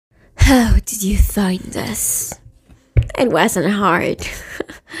How did you find this? It wasn't hard.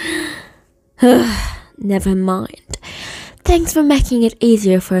 Never mind. Thanks for making it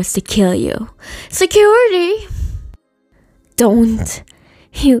easier for us to kill you. Security! Don't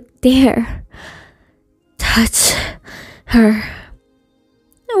you dare touch her.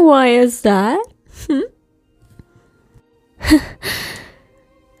 Why is that?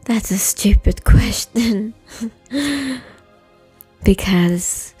 That's a stupid question.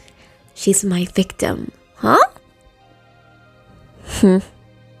 Because she's my victim. Huh?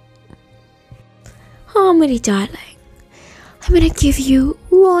 Harmony, darling. I'm gonna give you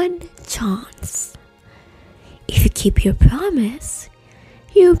one chance. If you keep your promise,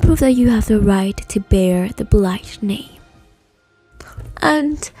 you prove that you have the right to bear the Blight name.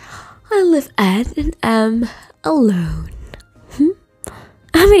 And I live at and am alone.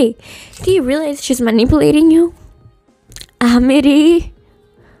 Amity, do you realize she's manipulating you? Amity?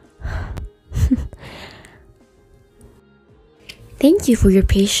 Thank you for your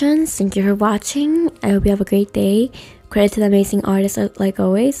patience. Thank you for watching. I hope you have a great day. Credit to the amazing artists like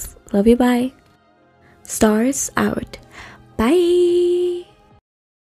always. Love you, bye. Stars out. Bye.